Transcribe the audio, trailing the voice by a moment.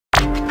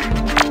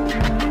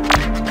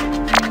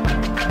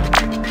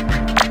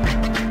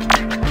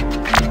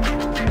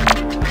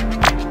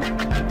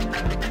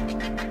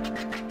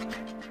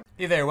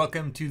Hey there,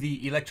 welcome to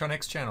the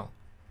Electronics channel.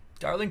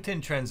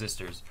 Darlington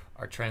transistors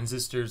are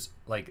transistors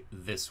like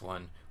this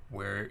one,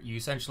 where you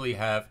essentially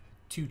have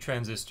two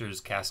transistors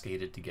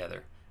cascaded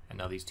together. And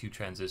now these two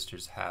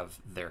transistors have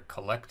their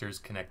collectors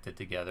connected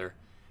together,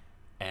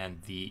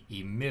 and the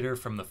emitter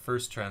from the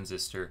first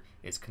transistor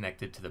is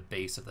connected to the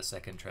base of the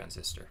second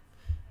transistor.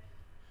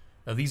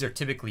 Now these are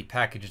typically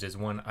packaged as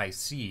one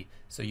IC,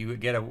 so you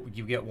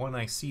get one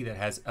IC that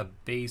has a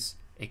base,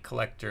 a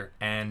collector,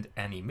 and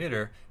an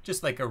emitter,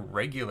 just like a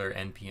regular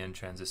NPN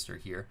transistor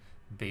here,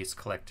 base,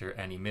 collector,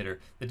 and emitter.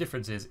 The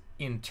difference is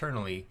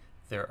internally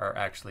there are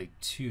actually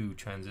two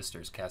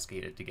transistors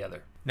cascaded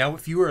together. Now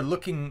if you are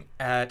looking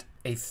at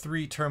a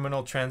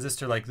 3-terminal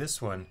transistor like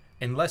this one,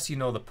 unless you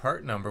know the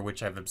part number,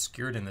 which I've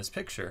obscured in this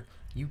picture,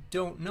 you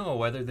don't know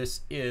whether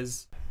this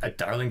is a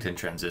Darlington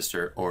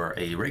transistor or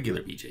a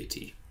regular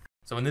BJT.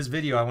 So in this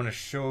video, I want to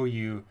show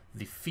you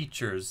the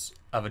features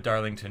of a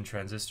Darlington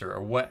transistor,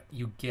 or what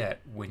you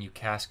get when you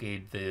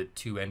cascade the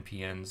two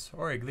NPNs,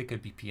 or they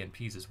could be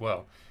PNPs as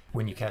well,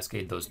 when you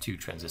cascade those two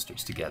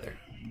transistors together.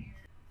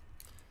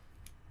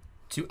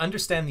 To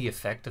understand the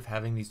effect of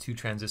having these two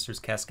transistors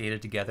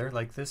cascaded together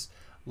like this,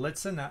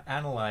 let's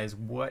analyze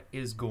what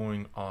is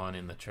going on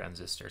in the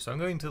transistor. So I'm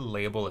going to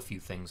label a few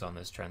things on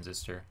this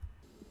transistor.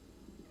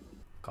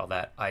 Call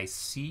that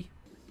IC.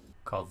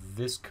 Call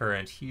this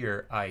current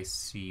here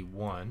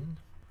IC1.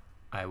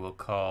 I will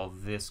call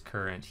this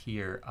current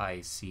here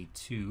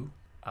IC2.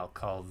 I'll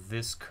call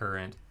this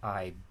current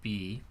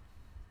IB,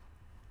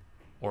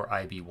 or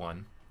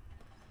IB1.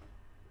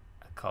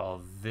 I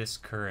call this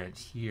current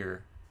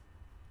here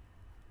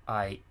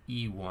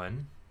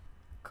IE1.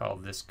 Call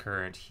this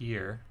current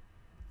here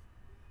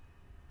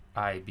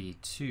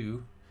IB2.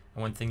 And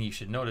one thing you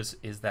should notice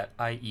is that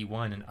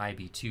IE1 and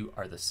IB2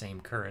 are the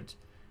same current.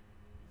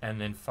 And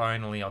then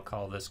finally, I'll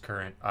call this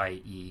current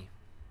IE,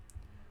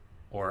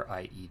 or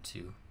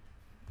IE2.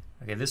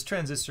 Okay, this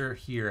transistor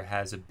here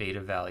has a beta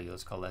value.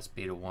 Let's call this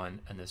beta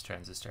 1, and this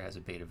transistor has a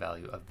beta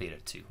value of beta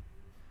 2.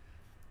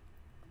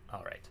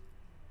 All right,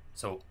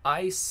 so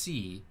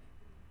IC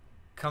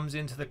comes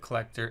into the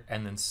collector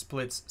and then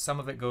splits.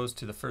 Some of it goes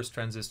to the first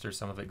transistor,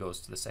 some of it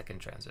goes to the second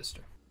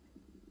transistor.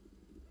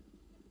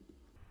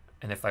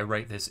 And if I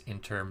write this in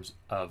terms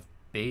of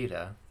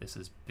beta, this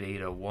is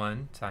beta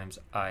 1 times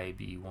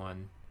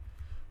IB1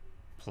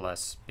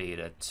 plus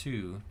beta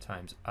 2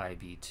 times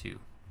IB2.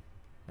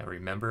 Now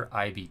remember,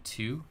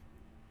 IB2,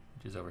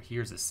 which is over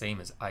here, is the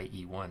same as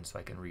IE1, so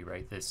I can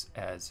rewrite this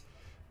as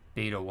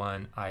beta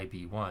 1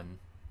 IB1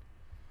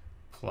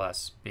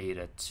 plus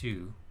beta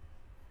 2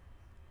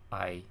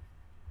 IE1.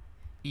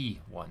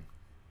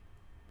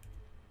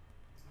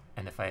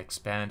 And if I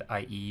expand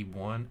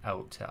IE1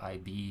 out to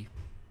IB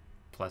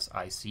plus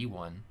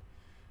IC1,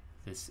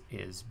 this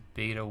is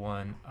beta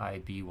 1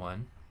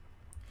 IB1,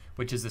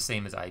 which is the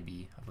same as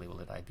IB. I've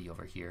labeled it IB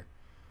over here,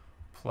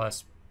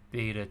 plus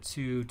beta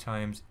 2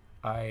 times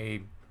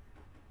IB1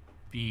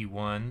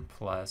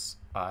 plus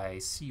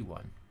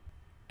IC1.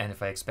 And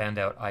if I expand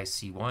out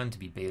IC1 to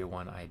be beta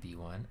 1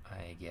 IB1,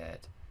 I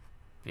get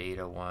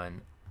beta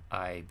 1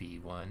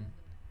 IB1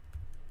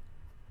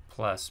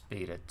 plus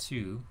beta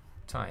 2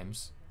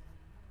 times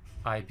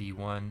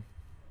IB1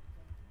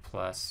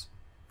 plus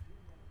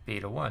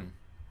beta 1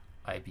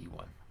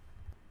 IB1.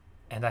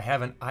 And I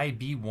have an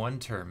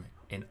IB1 term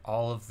in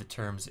all of the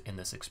terms in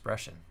this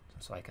expression.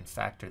 So I can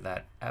factor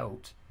that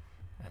out,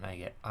 and I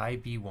get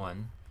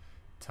IB1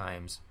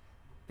 times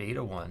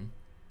beta 1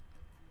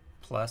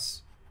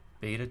 plus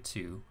beta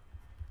 2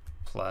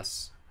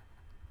 plus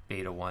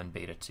beta 1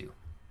 beta 2.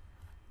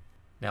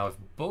 Now if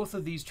both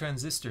of these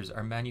transistors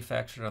are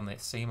manufactured on the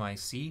same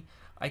IC,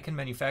 I can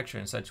manufacture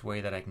in such a way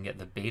that I can get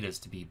the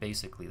betas to be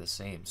basically the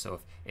same.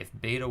 So if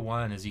beta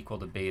 1 is equal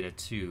to beta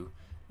 2,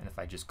 and if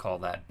I just call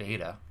that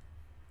beta,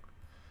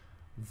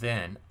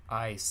 then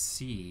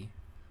IC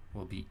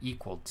will be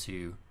equal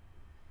to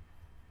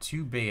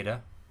 2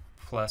 beta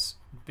plus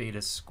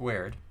beta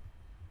squared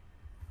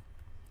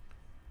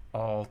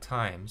all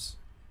times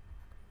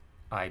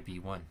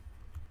IB1.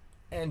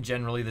 And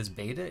generally this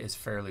beta is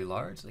fairly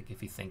large. Like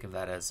if you think of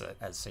that as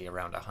say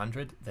around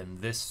 100, then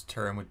this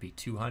term would be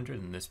 200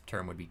 and this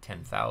term would be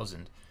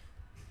 10,000.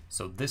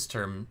 So this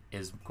term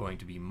is going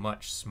to be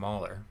much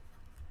smaller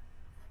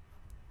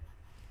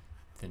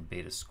than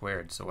beta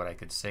squared. So what I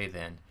could say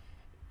then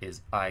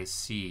is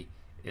IC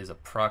is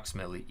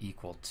approximately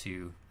equal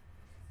to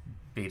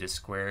beta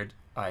squared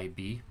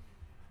IB,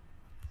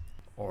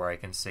 or I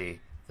can say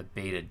the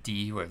beta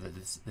D, where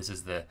this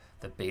is the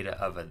beta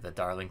of the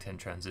Darlington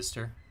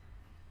transistor,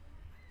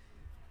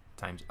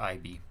 times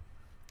IB.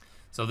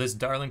 So this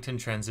Darlington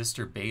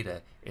transistor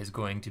beta is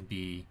going to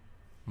be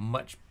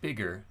much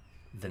bigger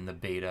than the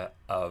beta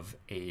of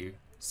a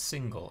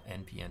single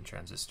NPN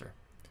transistor.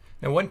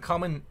 Now one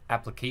common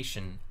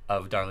application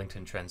of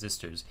Darlington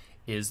transistors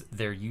is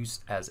their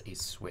use as a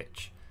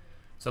switch.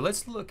 So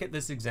let's look at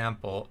this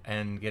example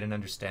and get an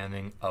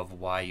understanding of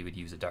why you would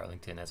use a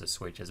Darlington as a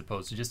switch as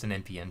opposed to just an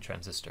NPN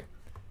transistor.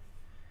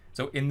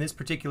 So in this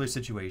particular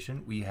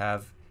situation, we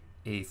have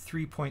a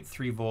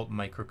 3.3 volt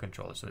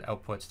microcontroller. So it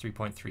outputs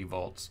 3.3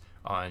 volts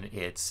on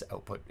its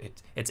output.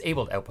 It's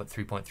able to output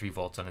 3.3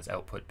 volts on its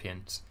output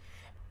pins.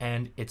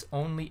 And it's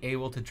only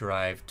able to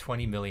drive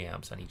 20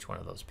 milliamps on each one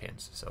of those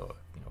pins. So,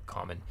 you know,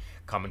 common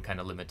kind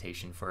of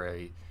limitation for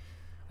a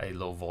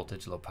low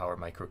voltage, low power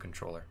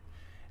microcontroller.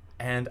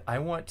 And I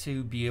want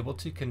to be able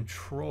to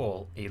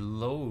control a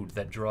load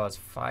that draws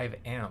 5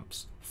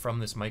 amps from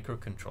this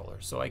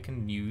microcontroller. So I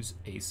can use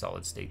a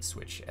solid state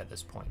switch at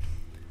this point.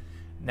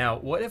 Now,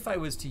 what if I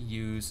was to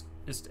use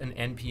just an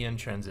NPN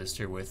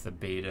transistor with a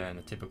beta and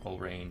a typical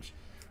range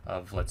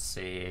of, let's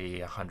say,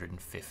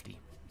 150?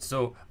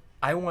 So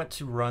I want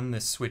to run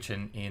this switch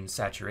in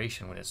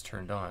saturation when it's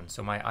turned on.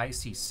 So my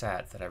IC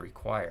sat that I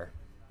require,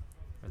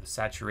 or the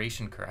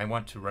saturation current, I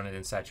want to run it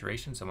in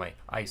saturation, so my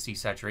IC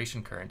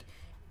saturation current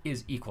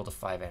is equal to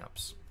 5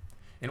 amps.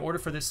 In order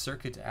for this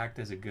circuit to act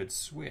as a good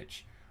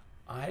switch,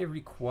 I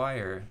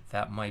require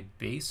that my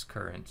base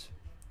current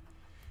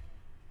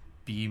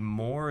be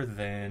more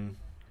than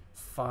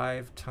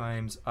 5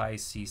 times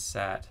IC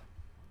sat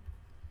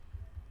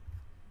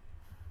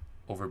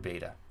over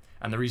beta.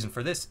 And the reason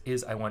for this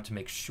is I want to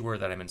make sure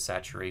that I'm in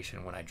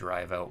saturation when I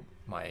drive out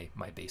my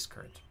base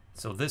current.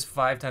 So this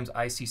 5 times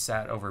IC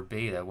sat over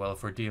beta, well,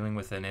 if we're dealing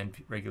with an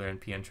regular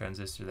NPN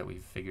transistor that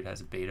we've figured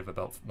has a beta of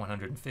about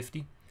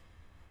 150,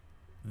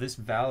 this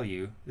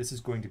value, this is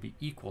going to be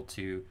equal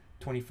to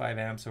 25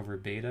 amps over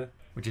beta,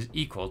 which is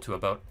equal to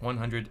about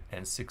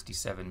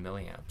 167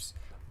 milliamps.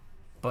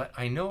 But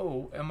I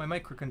know on my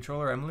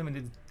microcontroller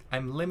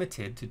I'm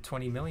limited to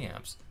 20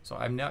 milliamps. So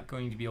I'm not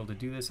going to be able to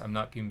do this. I'm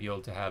not going to be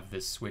able to have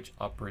this switch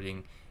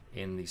operating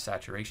in the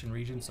saturation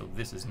region. So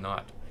this is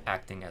not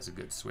acting as a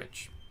good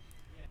switch.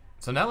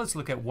 So now let's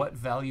look at what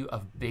value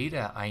of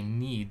beta I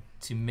need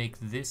to make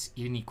this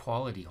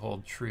inequality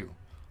hold true.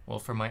 Well,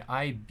 for my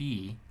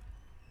IB,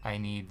 I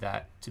need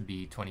that to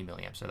be 20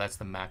 milliamps. So that's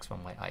the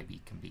maximum my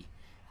IB can be.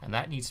 And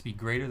that needs to be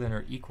greater than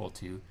or equal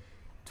to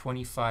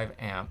 25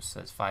 amps,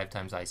 that's 5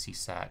 times IC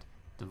sat,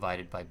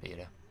 divided by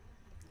beta.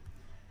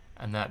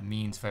 And that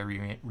means if I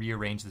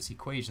rearrange this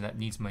equation, that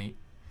means my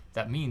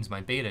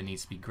beta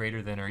needs to be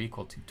greater than or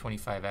equal to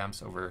 25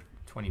 amps over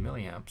 20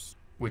 milliamps,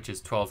 which is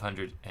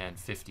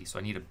 1250. So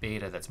I need a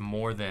beta that's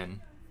more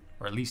than,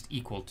 or at least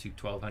equal to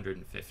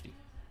 1250.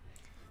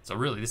 So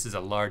really, this is a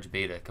large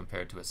beta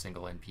compared to a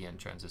single NPN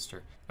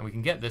transistor. And we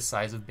can get this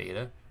size of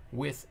beta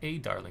with a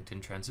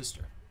Darlington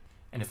transistor.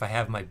 And if I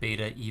have my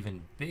beta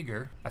even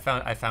bigger,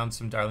 I found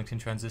some Darlington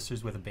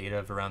transistors with a beta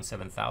of around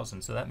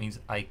 7,000. So that means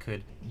I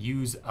could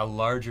use a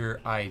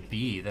larger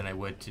IB than I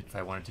would if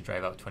I wanted to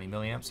drive out 20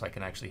 milliamps. So I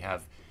can actually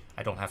have,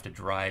 I don't have to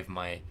drive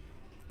my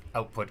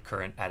output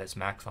current at its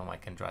maximum. I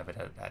can drive it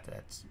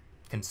at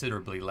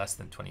considerably less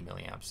than 20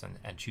 milliamps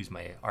and choose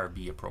my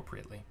RB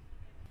appropriately.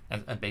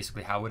 And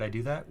basically, how would I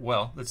do that?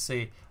 Well, let's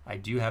say I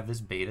do have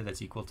this beta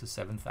that's equal to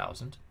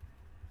 7,000,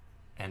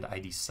 and I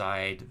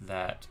decide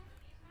that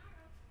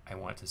I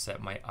want to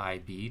set my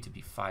IB to be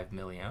 5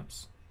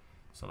 milliamps,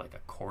 so like a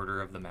quarter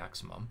of the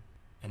maximum.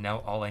 And now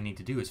all I need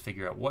to do is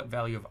figure out what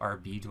value of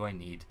RB do I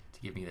need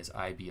to give me this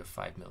IB of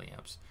 5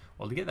 milliamps.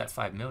 Well, to get that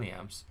 5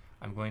 milliamps,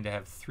 I'm going to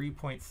have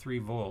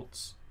 3.3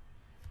 volts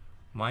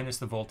minus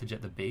the voltage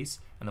at the base.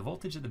 And the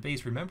voltage at the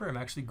base, remember, I'm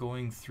actually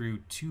going through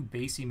 2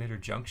 base emitter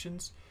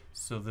junctions.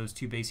 So those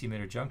 2 base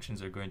emitter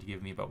junctions are going to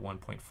give me about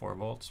 1.4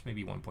 volts,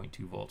 maybe 1.2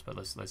 volts, but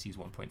let's use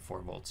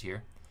 1.4 volts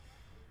here.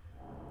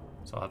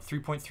 So I'll have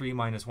 3.3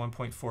 minus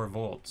 1.4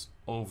 volts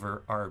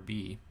over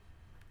RB.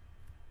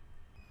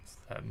 So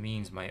that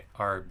means my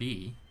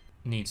RB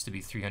needs to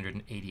be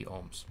 380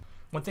 ohms.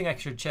 One thing I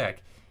should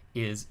check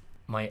is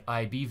my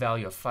IB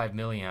value of 5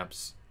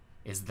 milliamps.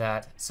 Is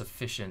that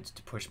sufficient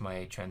to push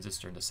my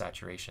transistor into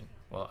saturation?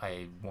 Well,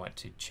 I want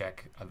to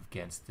check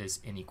against this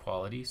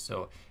inequality.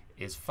 So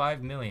is 5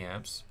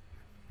 milliamps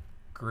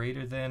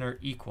greater than or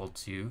equal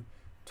to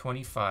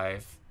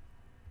 25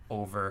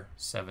 over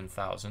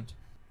 7,000?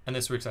 And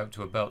this works out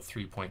to about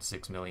 3.6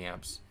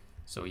 milliamps.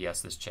 So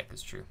yes, this check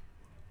is true.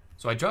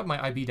 So I dropped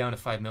my IB down to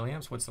 5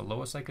 milliamps. What's the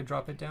lowest I could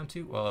drop it down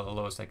to? Well, the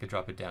lowest I could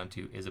drop it down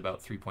to is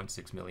about 3.6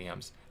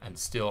 milliamps and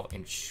still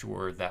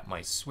ensure that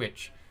my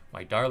switch,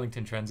 my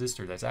Darlington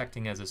transistor that's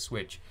acting as a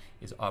switch,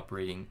 is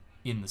operating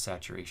in the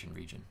saturation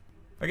region.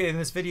 Okay, in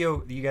this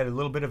video, you got a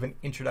little bit of an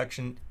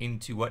introduction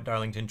into what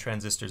Darlington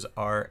transistors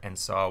are and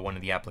saw one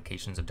of the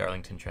applications of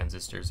Darlington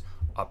transistors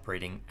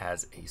operating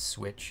as a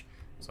switch.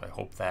 So I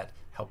hope that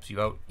helps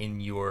you out in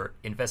your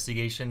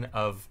investigation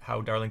of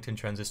how Darlington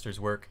transistors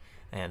work.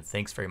 And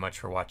thanks very much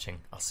for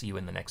watching. I'll see you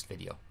in the next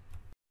video.